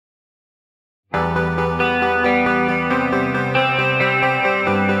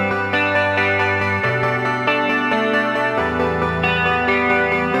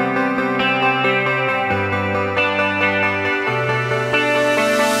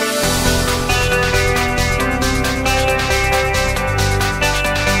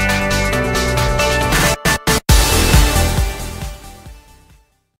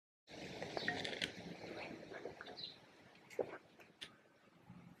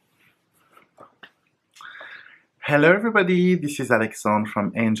Hello everybody, this is Alexandre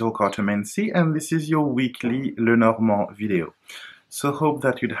from Angel Cartomancy and this is your weekly Lenormand video. So hope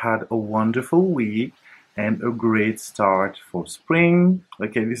that you'd had a wonderful week and a great start for spring.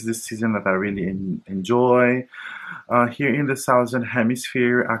 Okay, this is the season that I really enjoy. Here in the Southern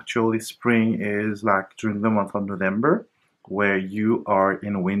Hemisphere, actually spring is like during the month of November, where you are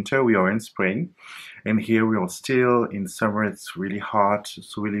in winter, we are in spring. And here we are still in summer, it's really hot,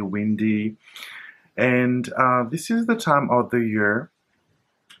 it's really windy. And this is the time of the year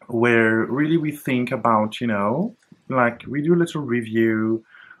where really we think about, like we do a little review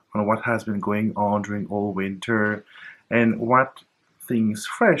on what has been going on during all winter and what things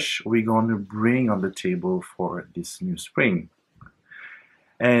fresh we're going to bring on the table for this new spring.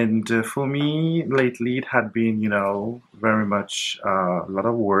 And for me, lately it had been, very much a lot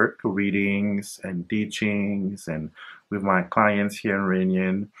of work, readings and teachings, and with my clients here in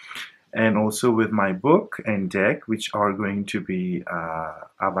Réunion, and also with my book and deck, which are going to be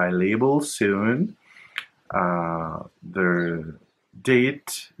available soon. The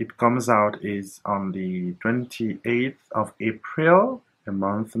date it comes out is on the 28th of April, a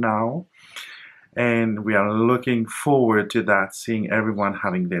month now. And we are looking forward to that, seeing everyone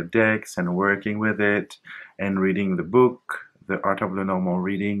having their decks and working with it and reading the book, The Art of Lenormand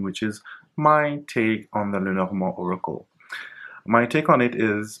Reading, which is my take on the Lenormand Oracle. My take on it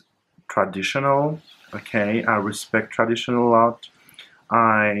is traditional. Okay, I respect tradition a lot.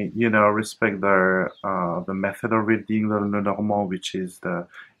 I, respect the method of reading the Lenormand, which is the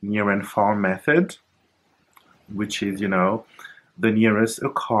near and far method, which is, the nearest a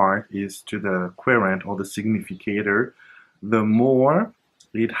card is to the querent or the significator, the more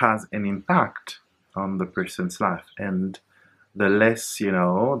it has an impact on the person's life, and the less,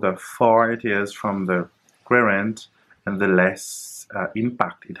 the far it is from the querent, and the less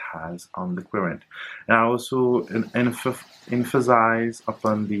impact it has on the querent. And I also emphasize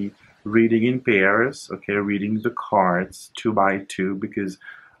upon the reading in pairs, okay, reading the cards 2 by 2, because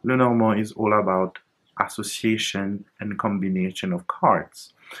Lenormand is all about association and combination of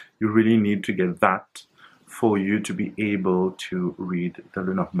cards. You really need to get that for you to be able to read the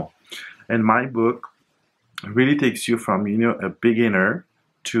Lenormand. And my book really takes you from, a beginner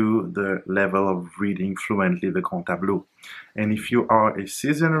to the level of reading fluently the Grand Tableau. And if you are a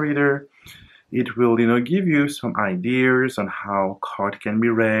seasoned reader, it will, give you some ideas on how card can be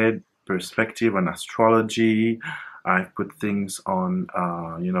read, perspective on astrology. I've put things on,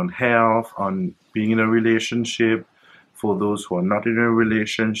 on health, on being in a relationship, for those who are not in a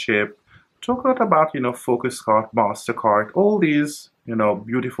relationship. Talk a lot about, focus card, master card, all these,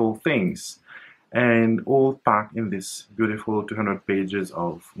 beautiful things, and all packed in this beautiful 200 pages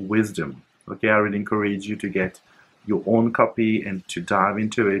of wisdom. Okay, I really encourage you to get your own copy and to dive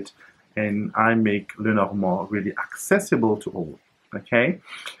into it. And I make Lenormand really accessible to all. Okay.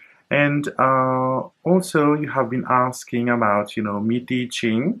 And also, you have been asking about, me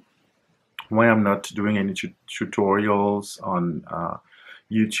teaching, why I'm not doing any tutorials on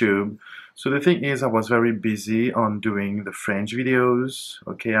YouTube. So the thing is, I was very busy on doing the French videos.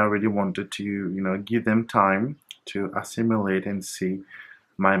 Okay, I really wanted to, give them time to assimilate and see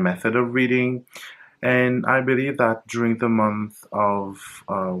my method of reading. And I believe that during the month of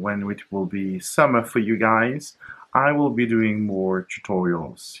when it will be summer for you guys, I will be doing more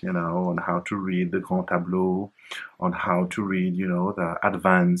tutorials, on how to read the Grand Tableau, on how to read, the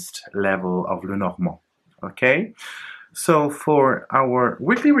advanced level of Lenormand. Okay? So for our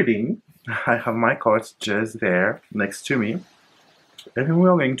weekly reading, I have my cards just there next to me. And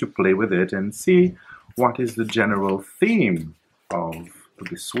we're going to play with it and see what is the general theme of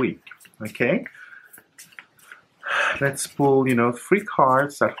this week. Okay? Let's pull, 3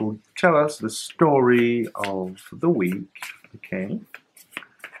 cards that will tell us the story of the week. Okay.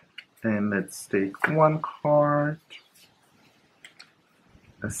 And let's take 1 card,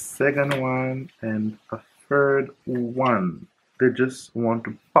 a second one, and a third one. They just want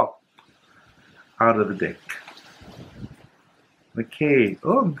to pop out of the deck. Okay.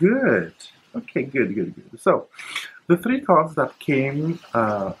 Oh, good. Okay, good. So, the 3 cards that came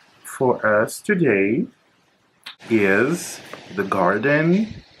for us today is the garden,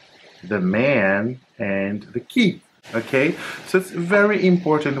 the man, and the key. Okay, so it's a very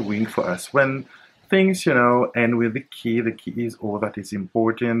important week for us when things, end with the key. The key is all that is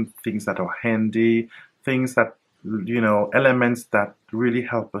important, things that are handy, things that, elements that really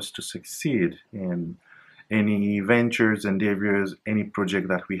help us to succeed in any ventures, endeavors, any project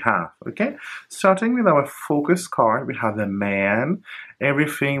that we have. Okay, starting with our focus card, we have the man.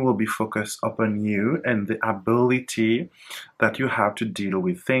 Everything will be focused upon you and the ability that you have to deal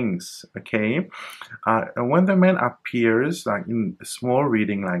with things. Okay, and when the man appears, like in a small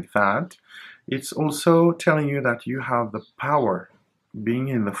reading like that, it's also telling you that you have the power. Being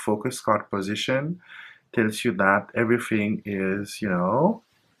in the focus card position tells you that everything is,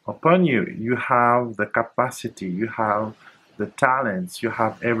 upon you. You have the capacity, you have the talents, you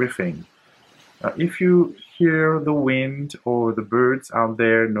have everything. If you hear the wind or the birds out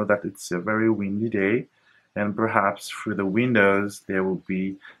there, know that it's a very windy day, and perhaps through the windows there will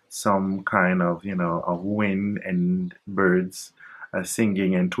be some kind of, of wind and birds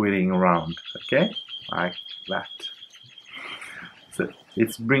singing and tweeting around. Okay, like that. So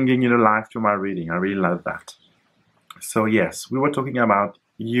it's bringing life to my reading. I really love that. So yes, we were talking about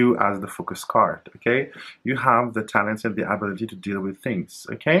you as the focus card. Okay, you have the talents and the ability to deal with things.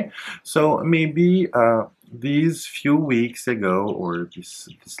 Okay, so maybe these few weeks ago or this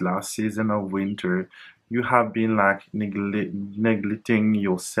last season of winter, you have been like neglecting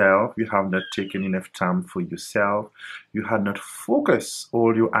yourself. You have not taken enough time for yourself. You had not focused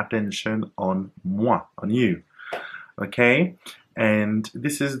all your attention on moi, on you. Okay, and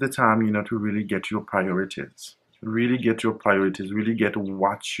this is the time, to really get your priorities. Really get your priorities, really get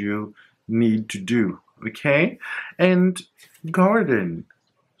what you need to do. Okay, and garden.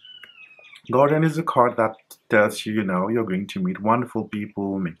 Garden is a card that tells you, you're going to meet wonderful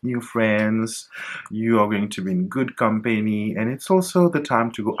people, make new friends, you are going to be in good company, and it's also the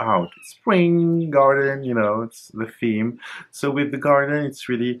time to go out. Spring garden, it's the theme. So with the garden, it's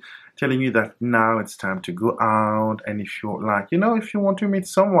really telling you that now it's time to go out, and if you're like, if you want to meet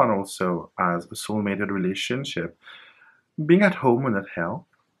someone also as a soulmated relationship, being at home will not help.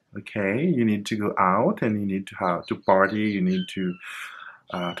 Okay, you need to go out and you need to have to party, you need to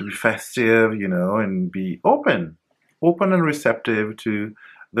be festive, and be open and receptive to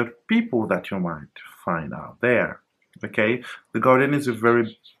the people that you might find out there. Okay, the garden is a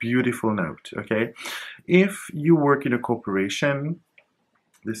very beautiful note. Okay, if you work in a corporation,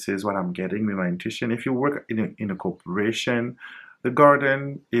 this is what I'm getting with my intuition. If you work in a corporation, the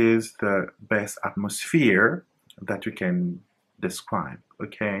garden is the best atmosphere that you can describe.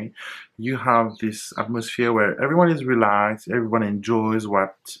 Okay, you have this atmosphere where everyone is relaxed, everyone enjoys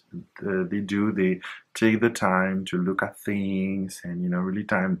what they do. They take the time to look at things and really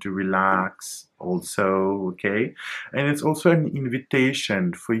time to relax also. Okay, and it's also an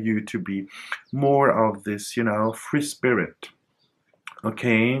invitation for you to be more of this free spirit.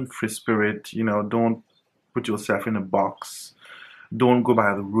 Okay, free spirit, don't put yourself in a box, don't go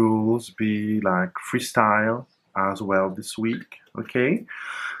by the rules, be like freestyle as well this week. Okay.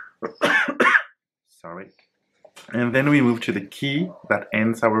 Sorry. And then we move to the key that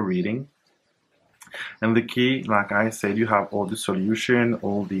ends our reading. And the key, like I said, you have all the solution,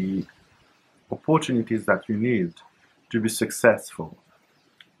 all the opportunities that you need to be successful.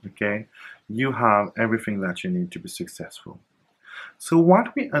 Okay, you have everything that you need to be successful. So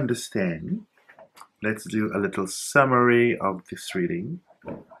what we understand, let's do a little summary of this reading.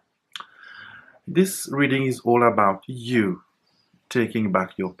 This reading is all about you taking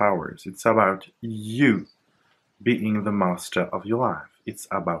back your powers. It's about you being the master of your life. It's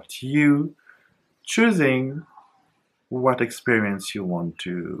about you choosing what experience you want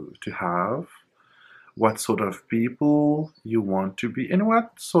to have, what sort of people you want to be, and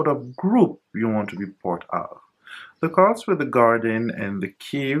what sort of group you want to be part of. The cards with the garden and the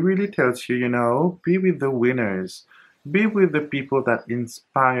key really tells you, be with the winners. Be with the people that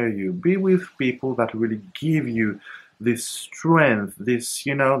inspire you. Be with people that really give you this strength, this,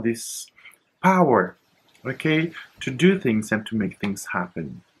 this power, okay, to do things and to make things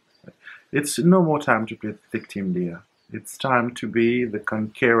happen. It's no more time to play the victim, dear. It's time to be the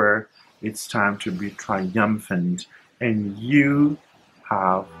conqueror. It's time to be triumphant. And you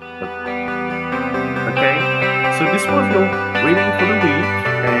have the power. Okay? So this was your reading for the week,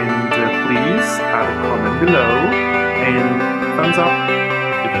 and please add a comment below and thumbs up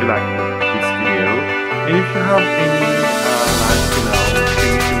if you like this video, and if you have any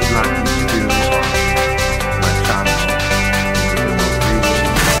things you would like me to do on my channel,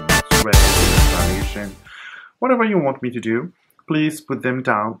 reading, whatever you want me to do, please put them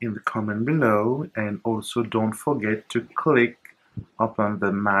down in the comment below, and also don't forget to click upon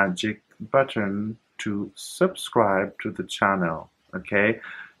the magic button to subscribe to the channel. Okay,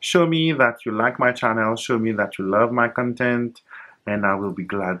 show me that you like my channel, show me that you love my content, and I will be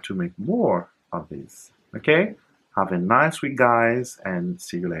glad to make more of this. Okay, have a nice week, guys, and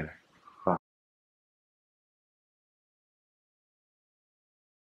see you later.